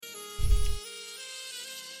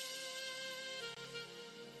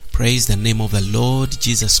Praise the name of the Lord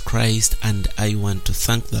Jesus Christ, and I want to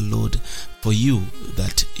thank the Lord for you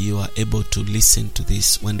that you are able to listen to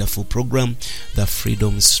this wonderful program, the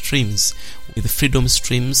Freedom Streams. With Freedom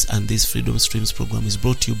Streams, and this Freedom Streams program is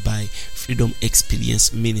brought to you by Freedom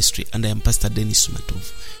Experience Ministry, and I am Pastor Dennis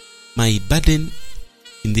Matov. My burden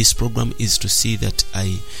in this program is to see that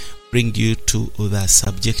I bring you to the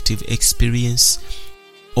subjective experience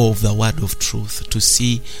of the word of truth, to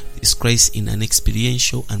see this Christ in an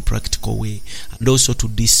experiential and practical way, and also to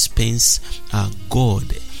dispense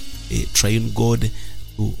God, a triune God,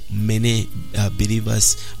 to many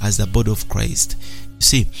believers as the body of Christ. You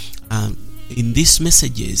see, in these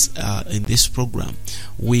messages, in this program,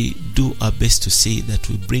 we do our best to say that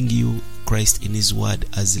we bring you Christ in His word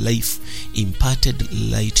as life imparted,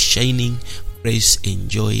 light shining, grace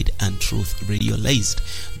enjoyed, and truth realized.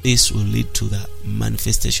 This will lead to the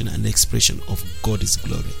manifestation and expression of God's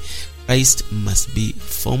glory. Christ must be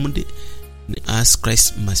formed in us.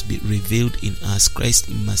 Christ must be revealed in us. Christ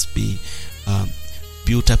must be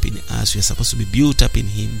built up in us. We are supposed to be built up in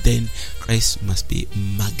Him. Then Christ must be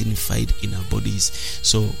magnified in our bodies.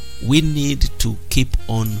 So we need to keep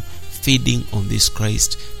on feeding on this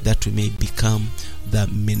Christ, that we may become the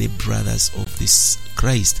many brothers of this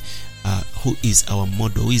Christ, who is our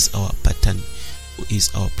model, who is our pattern, who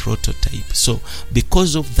is our prototype. So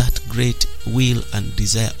because of that great will and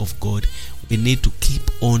desire of God, we need to keep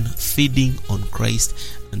on feeding on Christ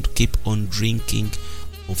and to keep on drinking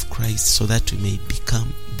of Christ, so that we may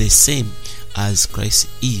become the same as Christ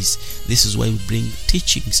is. This is why we bring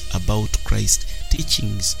teachings about Christ,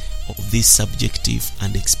 teachings of this subjective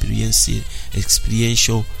and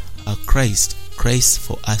experiential Christ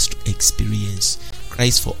for us to experience,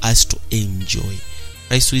 Christ for us to enjoy,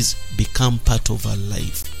 Christ who is become part of our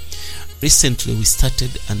life. Recently we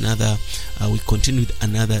started we continued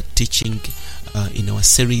another teaching in our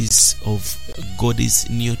series of God's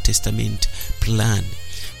New Testament plan.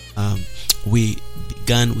 We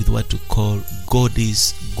began with what we call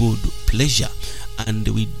God's good pleasure, and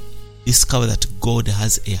we discovered that God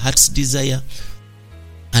has a heart's desire,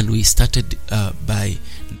 and we started by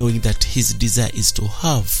knowing that His desire is to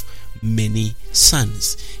have many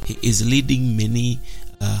sons. He is leading many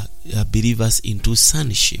believers into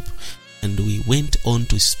sonship, and we went on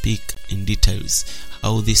to speak in details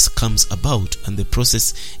how this comes about and the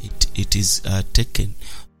process it is taken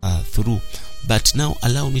through. But now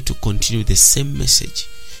allow me to continue the same message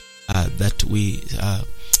that we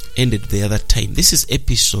ended the other time. This is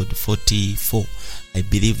episode 44. I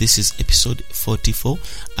believe this is episode 44,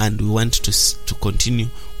 and we want to continue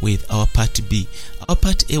with our part B. Our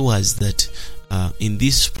part A was that in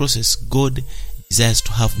this process, God desires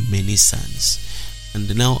to have many sons.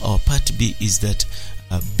 And now our part B is that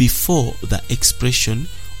before the expression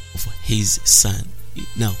of His Son.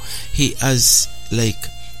 Now, He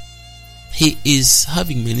is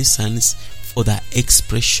having many sons for the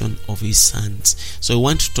expression of His sons. So I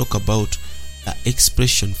want to talk about the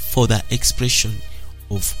expression for the expression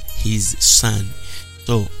of His Son.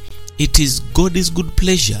 So it is God's good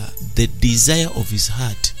pleasure, the desire of His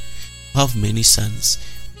heart, to have many sons,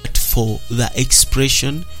 but for the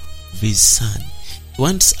expression of His Son. He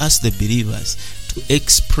wants us, the believers, to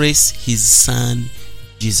express His Son,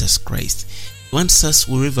 Jesus Christ. He wants us,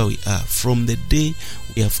 wherever we are, from the day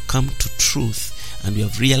we have come to truth and we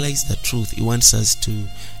have realized the truth, He wants us to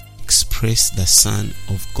express the Son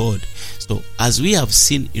of God. So as we have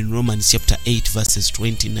seen in Romans chapter 8 verses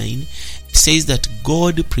 29, it says that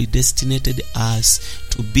God predestinated us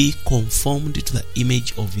to be conformed to the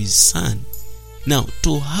image of His Son. Now,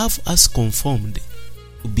 to have us conformed,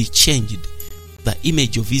 to be changed, the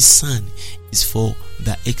image of His Son is for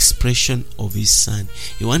the expression of His Son.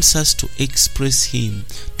 He wants us to express Him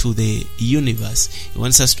to the universe. He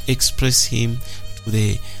wants us to express Him to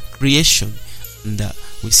the creation. And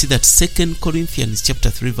we see that 2 Corinthians chapter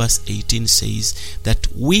 3 verse 18 says that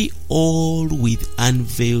we all with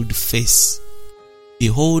unveiled face,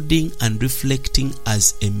 beholding and reflecting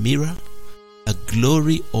as a mirror the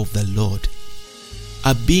glory of the Lord,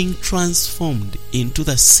 are being transformed into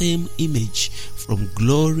the same image from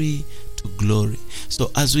glory to glory. So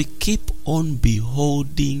as we keep on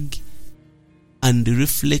beholding and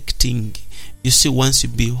reflecting, you see, once you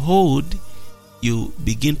behold, you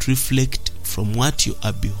begin to reflect from what you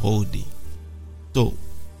are beholding. So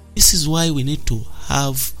this is why we need to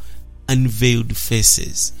have unveiled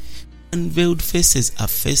faces. Unveiled faces are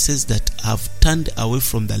faces that have turned away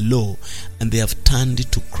from the law, and they have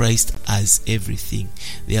turned to Christ as everything.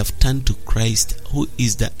 They have turned to Christ, who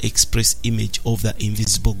is the express image of the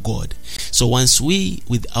invisible God. So once we,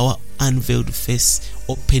 with our unveiled face,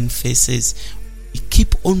 open faces, we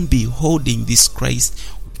keep on beholding this Christ,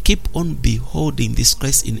 keep on beholding this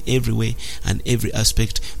Christ in every way and every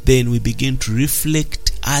aspect, then we begin to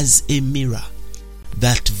reflect as a mirror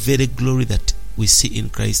that very glory that we see in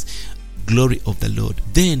Christ, glory of the Lord.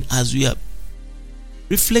 Then as we are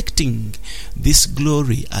reflecting this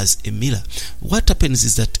glory as a mirror, what happens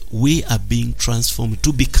is that we are being transformed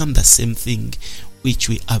to become the same thing which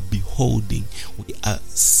we are beholding. We are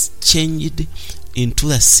changed into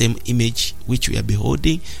the same image which we are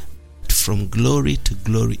beholding, from glory to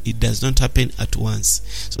glory. It does not happen at once.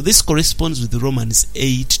 So this corresponds with Romans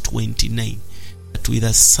 8:29, that we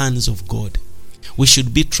are sons of God. We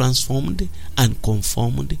should be transformed and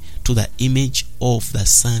conformed to the image of the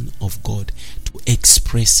Son of God to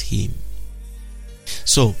express Him.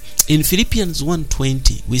 So in Philippians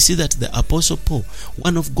 1:20, we see that the Apostle Paul,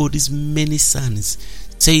 one of God's many sons,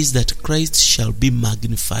 says that Christ shall be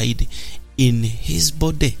magnified in His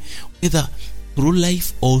body, whether through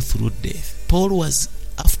life or through death. Paul was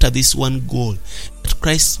after this one goal, that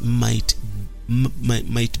Christ might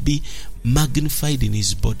be magnified in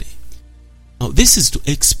His body. Now this is to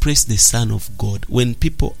express the Son of God. When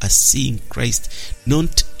people are seeing Christ,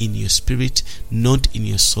 not in your spirit, not in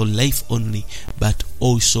your soul life only, but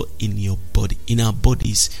also in your body. In our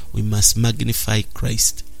bodies, we must magnify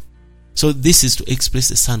Christ. So this is to express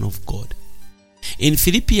the Son of God. In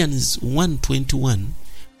Philippians 1:21,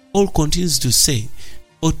 Paul continues to say,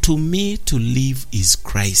 "For to me to live is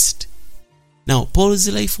Christ." Now, Paul's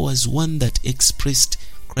life was one that expressed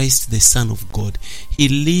Christ, the Son of God. He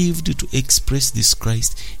lived to express this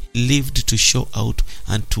Christ. He lived to show out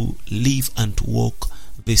and to live and to walk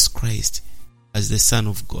this Christ as the Son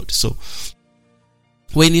of God. So,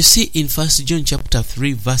 when you see in 1 John chapter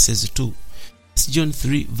 3 verses 2, 1 John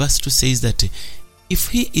 3 verse 2 says that if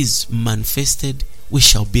He is manifested, we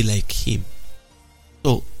shall be like Him.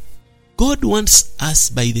 So, God wants us,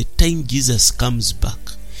 by the time Jesus comes back,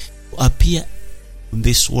 to appear in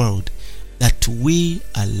this world, that we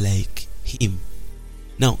are like Him.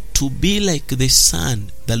 Now, to be like the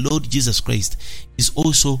Son, the Lord Jesus Christ, is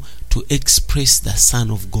also to express the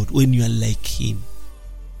Son of God when you are like Him.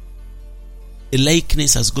 The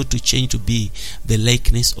likeness has got to change to be the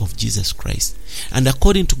likeness of Jesus Christ. And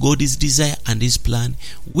according to God's desire and His plan,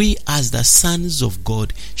 we as the sons of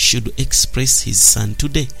God should express His Son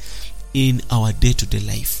today. In our day-to-day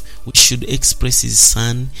life, we should express His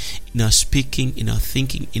Son in our speaking, in our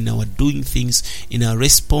thinking, in our doing things, in our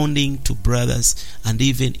responding to brothers, and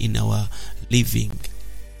even in our living.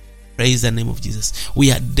 Praise the name of Jesus.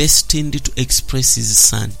 We are destined to express His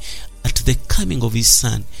Son at the coming of His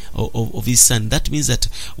Son, of His Son. That means that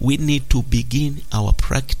we need to begin our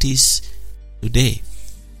practice today.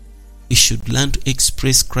 We should learn to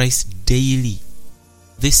express Christ daily.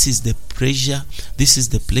 This is the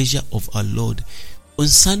pleasure of our Lord.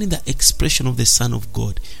 Concerning the expression of the Son of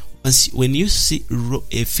God, when you see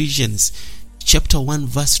Ephesians chapter 1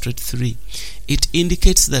 verse 3, it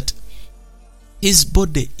indicates that His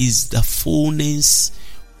body is the fullness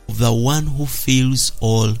of the one who fills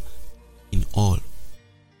all in all.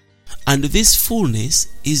 And this fullness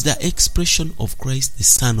is the expression of Christ, the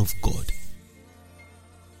Son of God.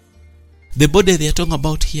 The body they are talking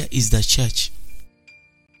about here is the church.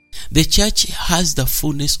 The church has the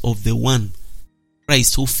fullness of the one,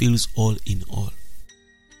 Christ, who fills all in all.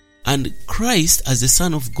 And Christ, as the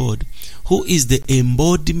Son of God, who is the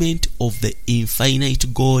embodiment of the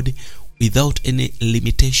infinite God without any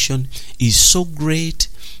limitation, is so great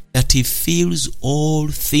that He fills all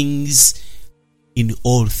things in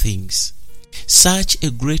all things. Such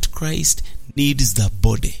a great Christ needs the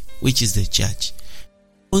body, which is the church,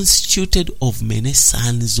 constituted of many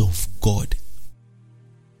sons of God,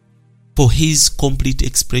 for His complete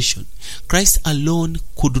expression. Christ alone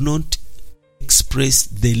could not express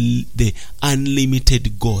the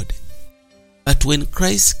unlimited God. But when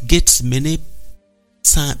Christ gets many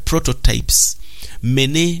prototypes,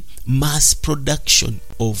 many mass production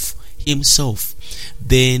of Himself,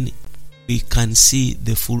 then we can see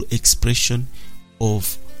the full expression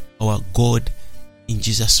of our God in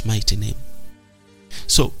Jesus' mighty name.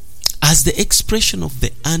 So, as the expression of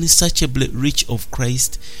the unsearchably rich of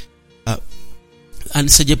Christ,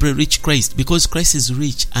 unsearchably rich Christ, because Christ is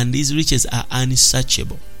rich and His riches are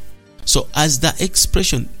unsearchable. So as the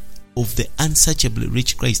expression of the unsearchably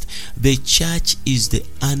rich Christ, the church is the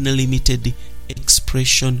unlimited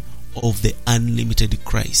expression of the unlimited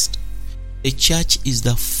Christ. The church is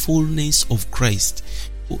the fullness of Christ,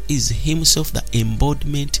 who is Himself the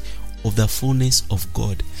embodiment of the fullness of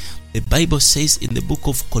God. The Bible says in the book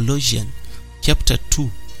of Colossians chapter 2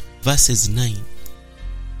 verses 9,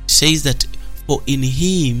 says that for in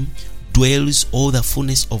Him dwells all the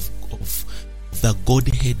fullness of the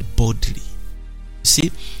Godhead bodily.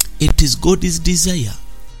 See, it is God's desire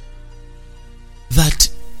that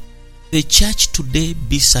the church today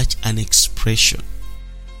be such an expression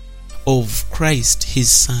of Christ,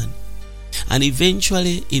 his Son. And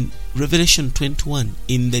eventually in Revelation 21,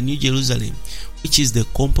 in the New Jerusalem, which is the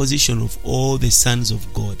composition of all the sons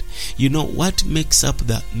of God. You know what makes up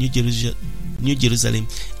the New Jerusalem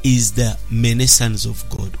is the many sons of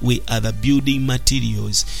God. We are the building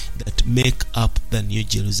materials that make up the New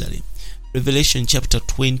Jerusalem. Revelation chapter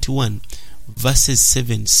 21 verses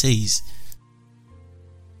 7 says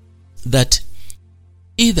that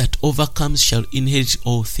he that overcomes shall inherit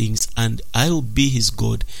all things, and I will be his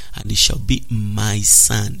God, and he shall be my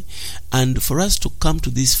son. And for us to come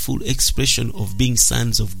to this full expression of being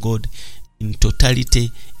sons of God in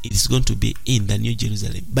totality, it is going to be in the New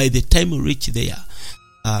Jerusalem. By the time we reach there,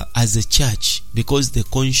 as a church, because the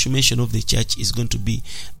consummation of the church is going to be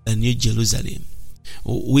the New Jerusalem,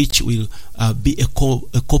 which will be a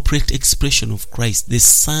corporate expression of Christ, the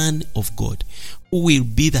Son of God, who will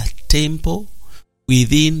be the temple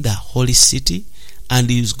within the holy city, and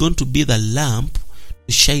he is going to be the lamp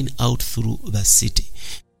to shine out through the city.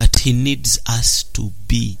 But he needs us to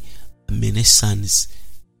be many sons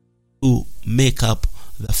to make up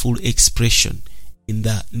the full expression in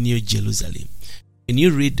the New Jerusalem. When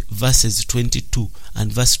you read verses 22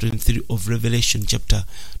 and verse 23 of Revelation chapter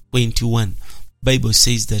 21, Bible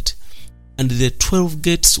says that, and the 12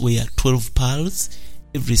 gates were 12 pearls.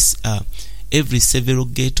 Every several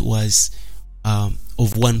gate was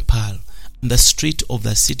of one pearl, and the street of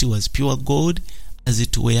the city was pure gold, as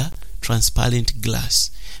it were transparent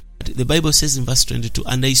glass. But the Bible says in verse 22,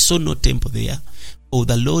 and I saw no temple there, for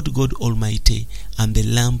the Lord God Almighty and the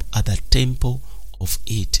Lamb are the temple of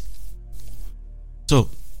it. So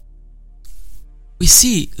we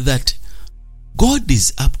see that God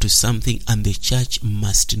is up to something, and the church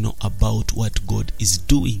must know about what God is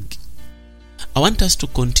doing. I want us to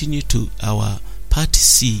continue to our part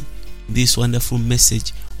C, this wonderful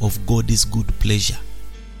message of God's good pleasure.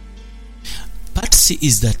 Part C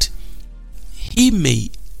is that he may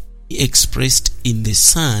be expressed in the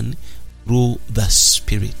Son through the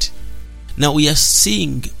Spirit. Now we are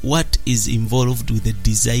seeing what is involved with the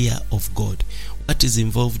desire of God, what is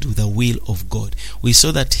involved with the will of God. We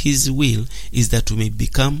saw that his will is that we may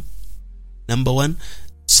become, number one,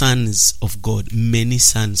 sons of God, many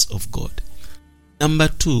sons of God. Number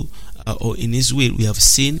two, or in his will, we have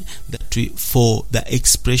seen that for the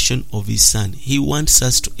expression of his Son, he wants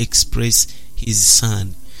us to express his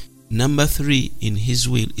Son. Number three, in his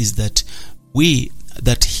will, is that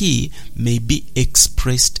he may be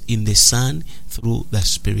expressed in the Son through the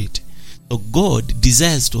Spirit. So God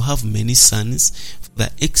desires to have many sons for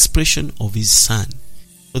the expression of his Son,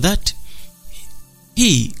 so that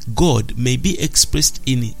he, God, may be expressed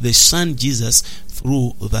in the Son Jesus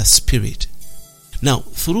through the Spirit. Now,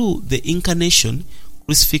 through the incarnation,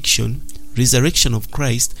 crucifixion, resurrection of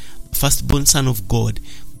Christ, the firstborn Son of God,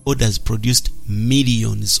 God has produced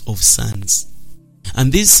millions of sons.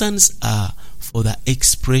 And these sons are for the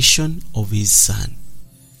expression of his Son.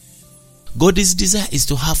 God's desire is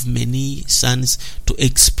to have many sons to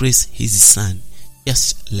express his Son,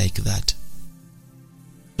 just like that.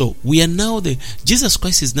 So we are now Jesus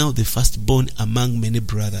Christ is now the firstborn among many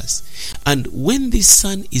brothers. And when this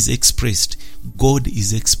Son is expressed, God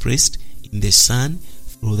is expressed in the Son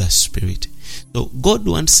through the Spirit. So God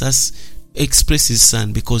wants us to express his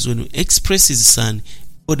Son, because when we express his Son,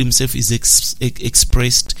 God himself is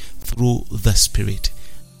expressed through the Spirit.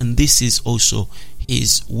 And this is also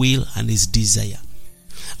his will and his desire.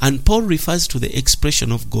 And Paul refers to the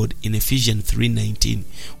expression of God in Ephesians 3:19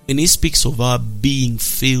 when he speaks of our being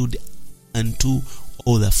filled unto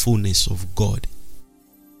all the fullness of God.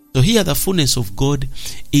 So here the fullness of God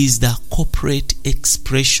is the corporate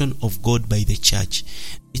expression of God by the church.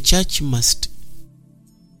 The church must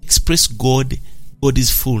express God's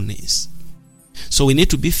fullness. So we need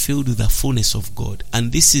to be filled with the fullness of God,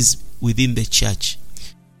 and this is within the church.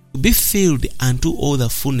 To be filled unto all the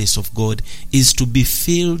fullness of God is to be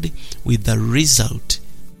filled with the result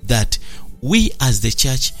that we as the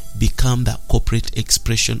church become the corporate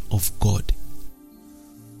expression of God.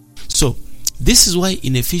 So this is why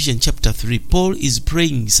in Ephesians chapter 3, Paul is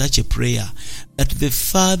praying such a prayer that the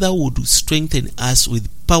Father would strengthen us with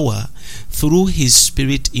power through his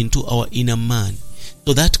Spirit into our inner man,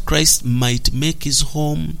 so that Christ might make his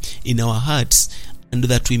home in our hearts, and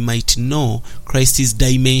that we might know Christ's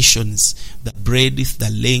dimensions, the breadth, the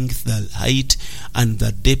length, the height, and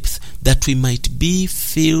the depth, that we might be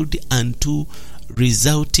filled unto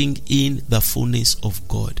resulting in the fullness of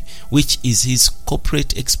God, which is his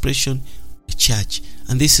corporate expression, the church.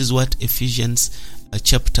 And this is what Ephesians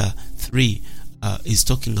chapter 3 is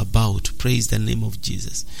talking about. Praise the name of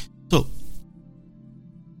Jesus. So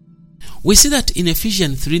we see that in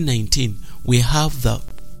Ephesians 3:19 we have the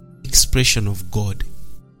expression of God.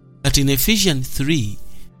 But in Ephesians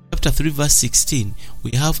chapter 3 verse 16,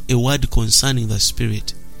 we have a word concerning the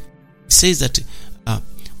Spirit. It says that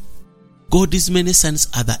God's many sons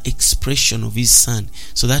are the expression of his Son,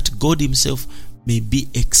 so that God himself may be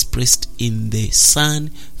expressed in the Son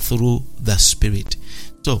through the Spirit.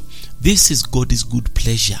 So this is God's good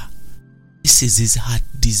pleasure. This is his heart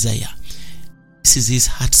desire. This is his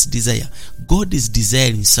heart's desire. God is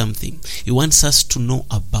desiring something. He wants us to know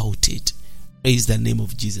about it. Praise the name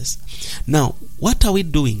of Jesus. Now, what are we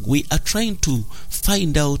doing? We are trying to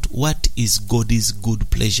find out what is God's good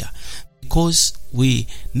pleasure, because we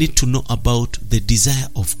need to know about the desire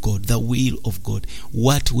of God, the will of God,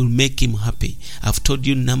 what will make him happy. I've told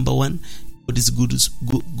you, number one, God's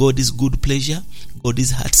good pleasure,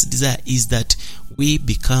 God's heart's desire is that we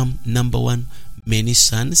become, number one, many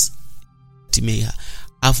sons. He may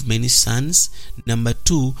have many sons. Number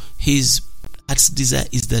two, his heart's desire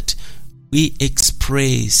is that we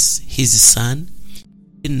express his Son.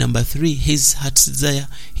 And number three, his heart's desire,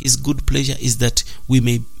 his good pleasure is that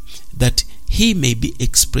he may be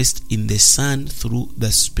expressed in the Son through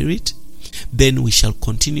the Spirit. Then we shall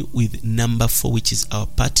continue with number 4, which is our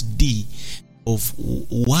part D of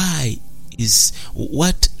what is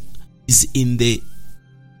in the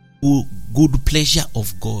good pleasure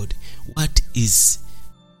of God. What is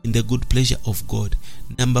in the good pleasure of God?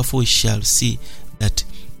 Number 4, we shall see that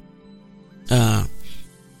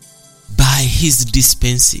by his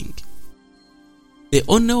dispensing. The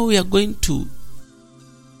only way we are going to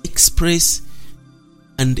express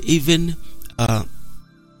and even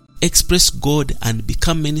express God and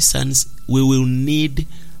become many sons, we will need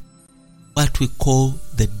what we call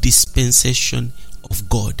the dispensation of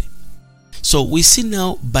God. So we see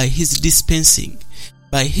now by his dispensing.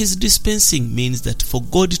 By his dispensing means that for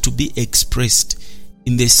God to be expressed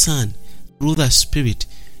in the Son through the Spirit,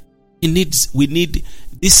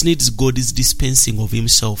 this needs God's dispensing of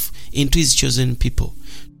himself into his chosen people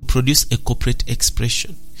to produce a corporate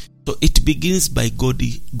expression. So it begins by God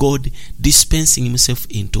dispensing himself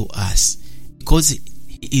into us, because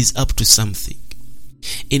he is up to something.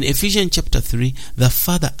 In Ephesians chapter 3, the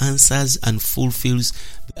Father answers and fulfills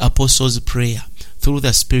the apostles' prayer through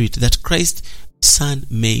the Spirit, that Christ Son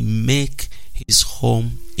may make his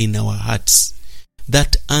home in our hearts.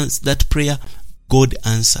 That prayer God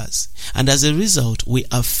answers, and as a result we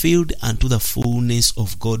are filled unto the fullness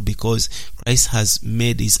of God, because Christ has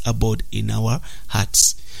made his abode in our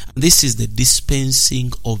hearts. And this is the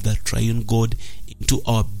dispensing of the triune God into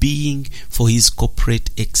our being for his corporate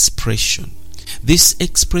expression. This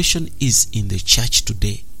expression is in the church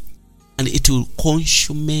today, and it will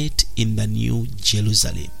consummate in the New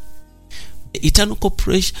Jerusalem. The eternal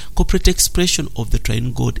corporate expression of the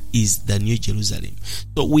triune God is the New Jerusalem.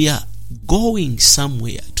 So we are going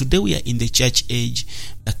somewhere. Today we are in the church age.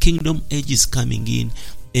 The kingdom age is coming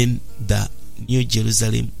in the New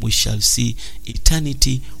Jerusalem. We shall see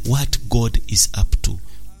eternity, what God is up to.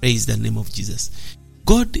 Praise the name of Jesus.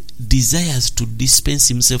 God desires to dispense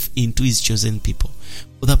himself into his chosen people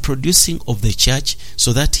for the producing of the church,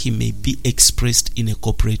 so that he may be expressed in a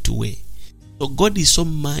corporate way. So God is so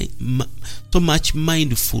much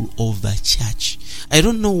mindful of the church. I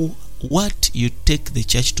don't know what you take the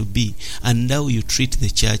church to be and how you treat the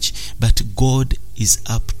church, but God is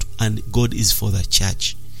up to, and God is for the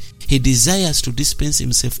church. He desires to dispense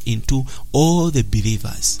himself into all the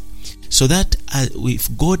believers, so that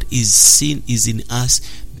if God is in us,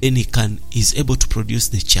 then he is able to produce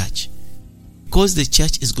the church, because the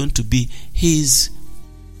church is going to be his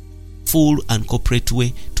full and corporate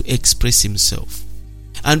way to express himself.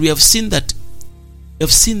 And we have seen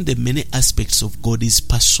the many aspects of God's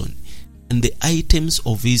person and the items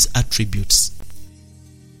of his attributes.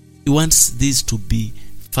 He wants these to be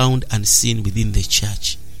found and seen within the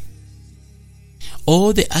church.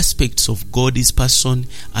 All the aspects of God's person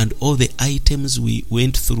and all the items we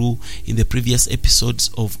went through in the previous episodes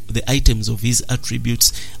of the items of his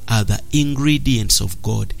attributes are the ingredients of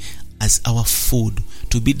God as our food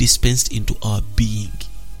to be dispensed into our being.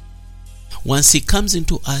 Once he comes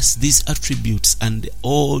into us, these attributes and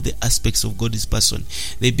all the aspects of God's person,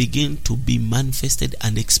 they begin to be manifested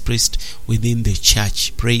and expressed within the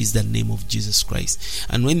church. Praise the name of Jesus Christ.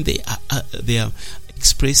 And when they are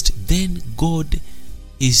expressed, then God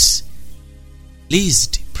is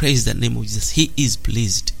pleased. Praise the name of Jesus. He is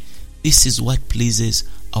pleased. This is what pleases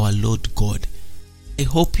our Lord God. I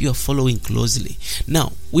hope you are following closely.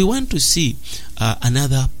 Now, we want to see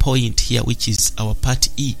another point here, which is our part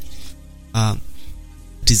E.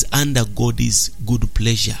 It is under God's good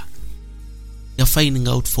pleasure. We are finding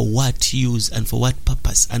out for what use and for what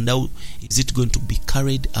purpose, and how is it going to be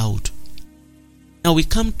carried out. Now we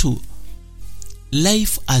come to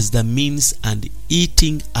life as the means and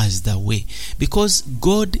eating as the way. Because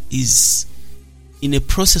God is in a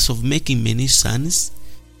process of making many sons.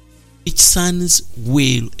 Each son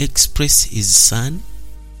will express his son,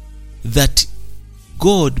 that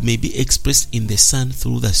God may be expressed in the Son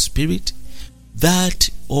through the Spirit. That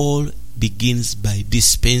all begins by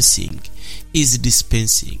dispensing. He is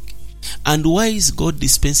dispensing. And why is God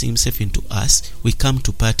dispensing himself into us? We come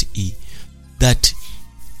to part E. That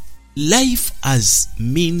life as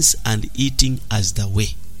means and eating as the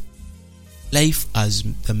way. Life as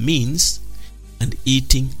the means and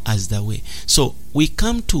eating as the way. So we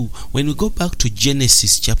come to, when we go back to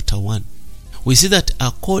Genesis chapter 1, we see that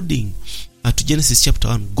according to Genesis chapter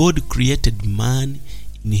 1, God created man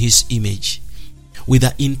in his image with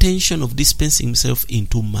the intention of dispensing himself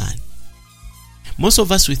into man. Most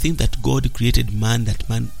of us, we think that God created man that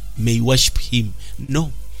man may worship him.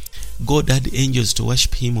 No, God had angels to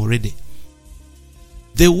worship him already.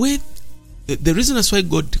 The reason that's why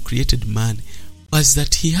God created man was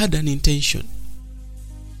that he had an intention.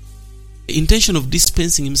 The intention of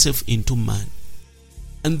dispensing himself into man.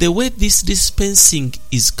 And the way this dispensing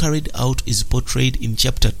is carried out is portrayed in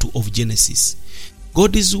chapter 2 of Genesis.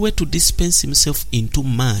 God's way to dispense himself into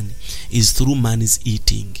man is through man's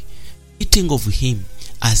eating. Eating of him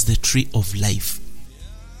as the tree of life.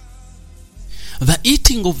 The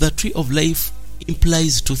eating of the tree of life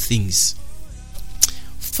implies two things.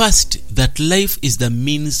 First, that life is the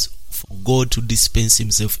means for God to dispense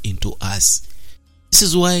himself into us. This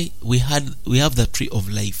is why we have the tree of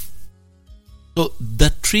life. So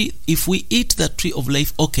the tree, if we eat the tree of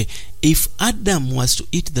life, okay, if Adam was to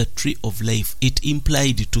eat the tree of life, it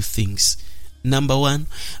implied two things. Number one,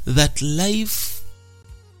 that life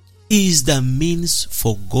is the means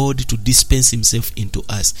for God to dispense himself into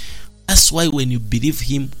us. That's why when you believe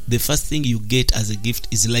him, the first thing you get as a gift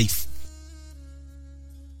is life.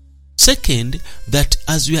 Second, that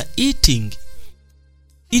as we are eating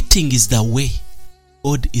is the way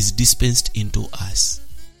God is dispensed into us.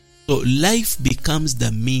 So life becomes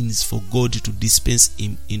the means for God to dispense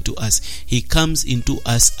him into us. He comes into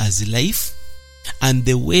us as life, and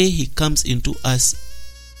the way he comes into us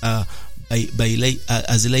as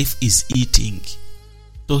life is eating.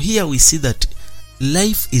 So here we see that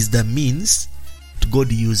life is the means that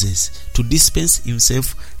God uses to dispense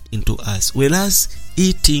himself into us, whereas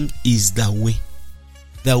eating is the way.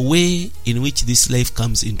 The way in which this life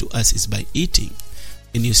comes into us is by eating.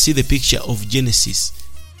 And you see the picture of Genesis.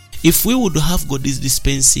 If we would have God's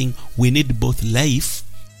dispensing, we need both life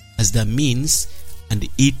as the means and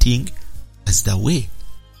eating as the way.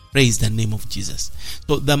 Praise the name of Jesus.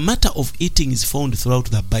 So the matter of eating is found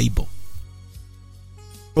throughout the Bible.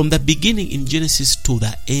 From the beginning in Genesis to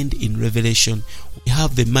the end in Revelation, we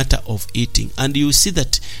have the matter of eating. And you see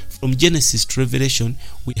that from Genesis to Revelation,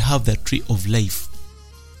 we have the tree of life.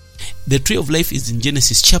 The tree of life is in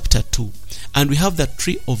Genesis chapter 2. And we have the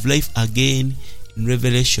tree of life again in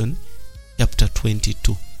Revelation chapter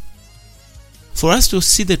 22. For us to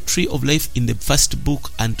see the tree of life in the first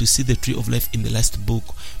book and to see the tree of life in the last book,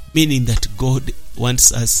 meaning that God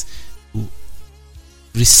wants us to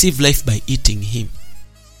receive life by eating him.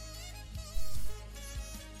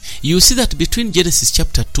 You see that between Genesis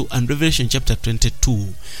chapter 2 and Revelation chapter 22,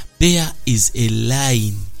 there is a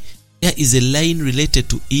line. There is a line related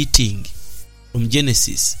to eating from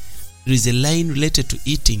Genesis. There is a line related to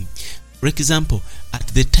eating. For example, at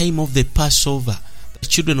the time of the Passover, the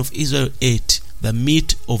children of Israel ate the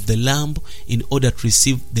meat of the lamb in order to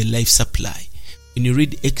receive the life supply. When you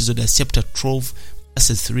read Exodus chapter 12,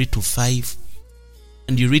 verses 3 to 5,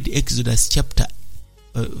 and you read Exodus chapter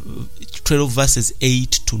 12, verses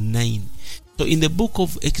 8 to 9. So in the book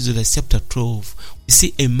of Exodus chapter 12, we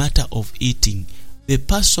see a matter of eating. The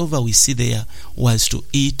Passover we see there was to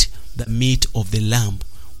eat the meat of the lamb,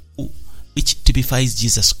 which typifies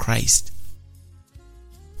Jesus Christ.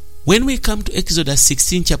 When we come to Exodus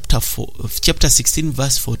 16, chapter 16,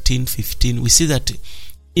 verse 14, 15, we see that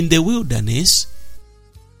in the wilderness,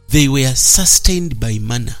 they were sustained by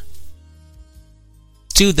manna.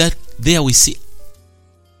 Still that there we see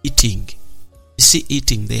eating. We see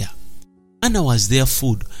eating there. Manna was their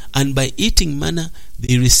food, and by eating manna,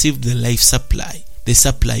 they received the life supply, the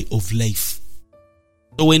supply of life.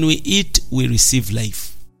 So when we eat, we receive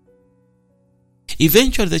life.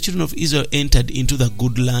 Eventually, the children of Israel entered into the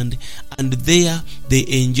good land, and there they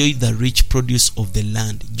enjoyed the rich produce of the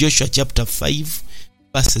land. Joshua chapter 5,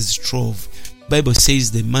 verses 12. The Bible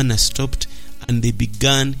says the manna stopped, and they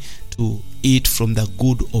began to eat from the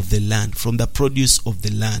good of the land, from the produce of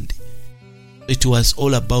the land. It was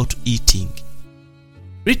all about eating.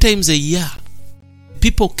 3 times a year,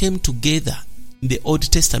 people came together in the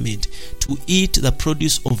Old Testament to eat the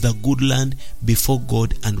produce of the good land before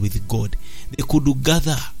God and with God. They could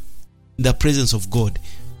gather in the presence of God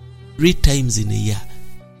 3 times in a year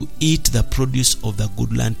to eat the produce of the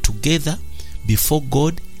good land together before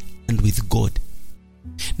God and with God.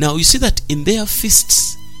 Now you see that in their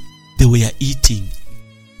feasts they were eating.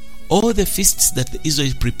 All the feasts that the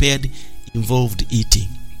Israelites prepared involved eating.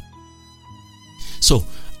 So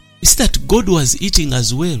it's that God was eating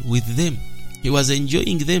as well with them. He was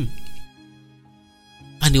enjoying them,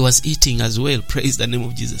 and he was eating as well. Praise the name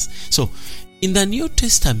of Jesus. So in the New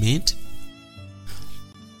Testament,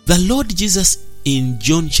 the Lord Jesus in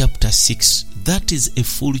John chapter 6, that is a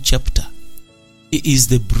full chapter. He is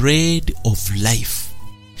the bread of life,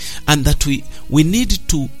 and that we need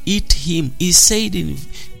to eat him. He said in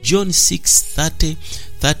John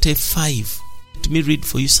 6:35. Let me read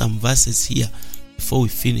for you some verses here before we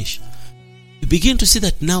finish. You begin to see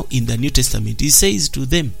that now in the New Testament. He says to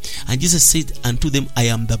them, and Jesus said unto them, I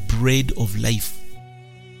am the bread of life.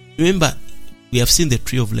 Remember, we have seen the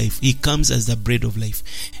tree of life. He comes as the bread of life,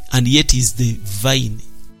 and yet he is the vine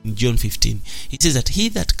in John 15. He says that he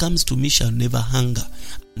that comes to me shall never hunger,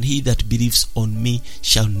 and he that believes on me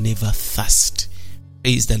shall never thirst.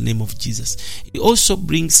 Praise the name of Jesus. He also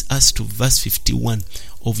brings us to verse 51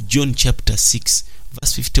 of John chapter 6.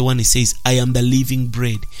 Verse 51, he says, I am the living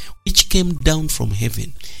bread which came down from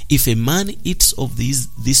heaven. If a man eats of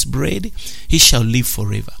this bread, he shall live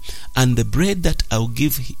forever. And the bread that I will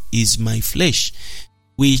give is my flesh,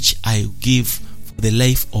 which I will give for the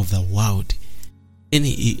life of the world. Then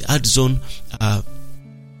he adds on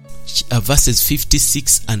verses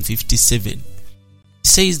 56 and 57. He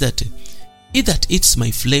says that he that eats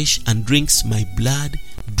my flesh and drinks my blood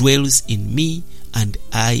dwells in me, and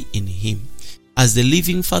I in him. As the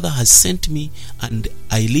living Father has sent me, and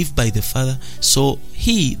I live by the Father, so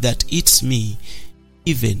he that eats me,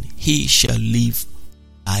 even he shall live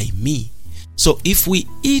by me. So if we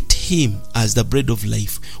eat him as the bread of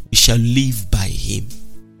life, we shall live by him.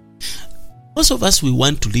 Most of us, we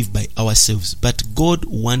want to live by ourselves, but God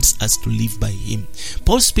wants us to live by him.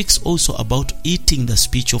 Paul speaks also about eating the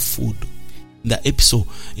spiritual food. In the episode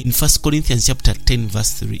in 1 Corinthians chapter 10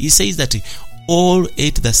 verse 3, he says that all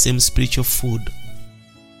ate the same spiritual food.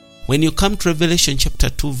 When you come to Revelation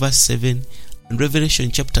chapter 2 verse 7 and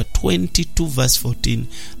Revelation chapter 22 verse 14,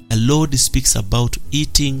 the Lord speaks about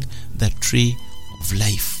eating the tree of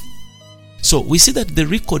life. So we see that the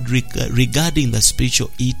record regarding the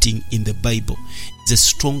spiritual eating in the Bible is a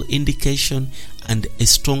strong indication and a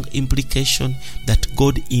strong implication that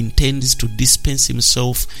God intends to dispense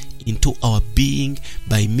himself into our being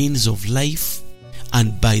by means of life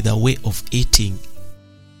and by the way of eating.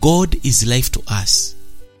 God is life to us,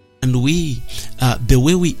 and we, the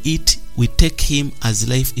way we eat, we take him as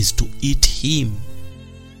life is to eat him.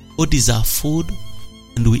 God is our food,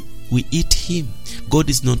 and we eat him. God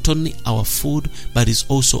is not only our food, but is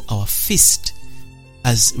also our feast,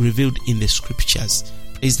 as revealed in the scriptures.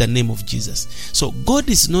 Praise the name of Jesus. So God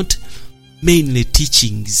is not mainly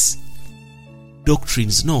teachings,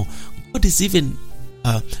 doctrines. No, God is even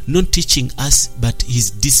not teaching us, but he's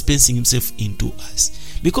dispensing himself into us.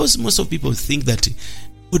 Because most of people think that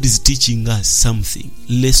God is teaching us something,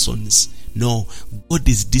 lessons. No, God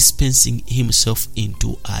is dispensing himself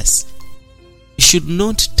into us. We should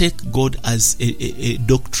not take God as a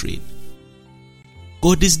doctrine.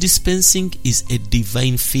 God is dispensing is a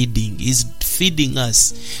divine feeding. He's feeding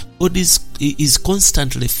us. God is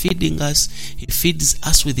constantly feeding us. He feeds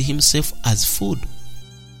us with himself as food.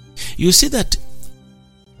 You see that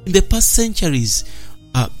in the past centuries,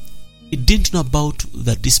 we didn't know about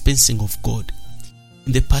the dispensing of God.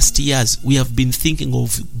 In the past years, we have been thinking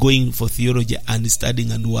of going for theology and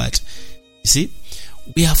studying and what. You see,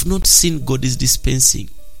 we have not seen God is dispensing.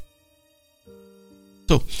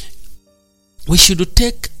 So, we should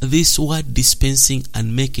take this word dispensing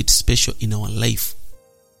and make it special in our life.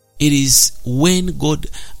 It is when God,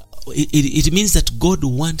 it means that God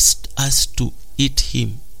wants us to eat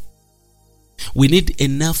him. We need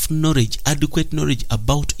enough knowledge, adequate knowledge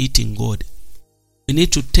about eating God. We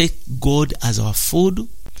need to take God as our food.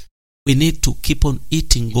 We need to keep on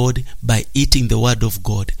eating God by eating the word of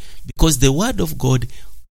God, because the word of God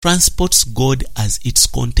transports God as its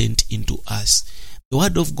content into us. The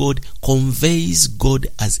word of God conveys God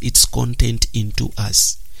as its content into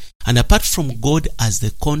us. And apart from God as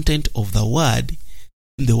the content of the word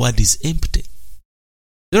is empty.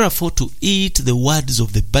 Therefore, to eat the words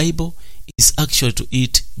of the Bible is actually to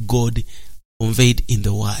eat God conveyed in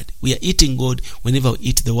the word. We are eating God whenever we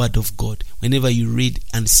eat the word of God, whenever you read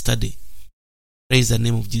and study. Praise the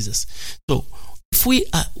name of Jesus. So, if we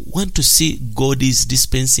want to see God is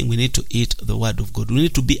dispensing, we need to eat the word of God. We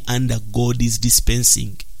need to be under God is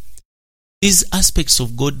dispensing. These aspects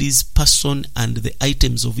of God's person and the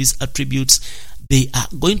items of his attributes, they are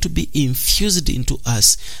going to be infused into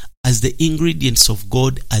us as the ingredients of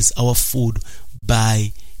God as our food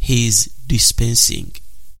by his dispensing.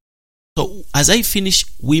 So as I finish,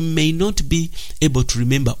 we may not be able to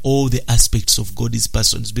remember all the aspects of God's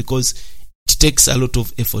persons because it takes a lot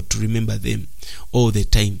of effort to remember them all the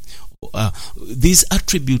time. These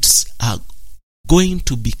attributes are going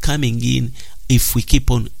to be coming in if we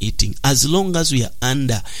keep on eating. As long as we are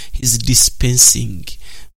under his dispensing,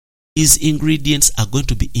 his ingredients are going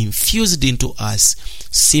to be infused into us.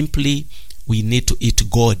 Simply, we need to eat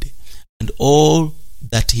God. And all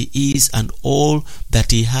that he is and all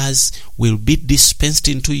that he has will be dispensed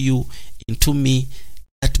into you, into me.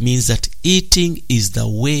 That means that eating is the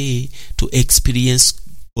way to experience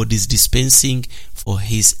God's dispensing for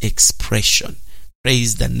his expression.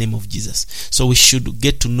 Praise the name of Jesus. So we should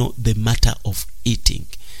get to know the matter of eating.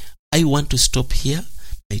 I want to stop here.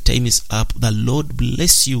 My time is up. The Lord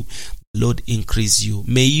bless you. The Lord increase you.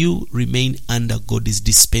 May you remain under God's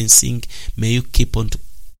dispensing. May you keep on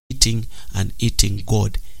eating and eating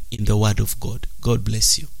God in the word of God. God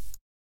bless you.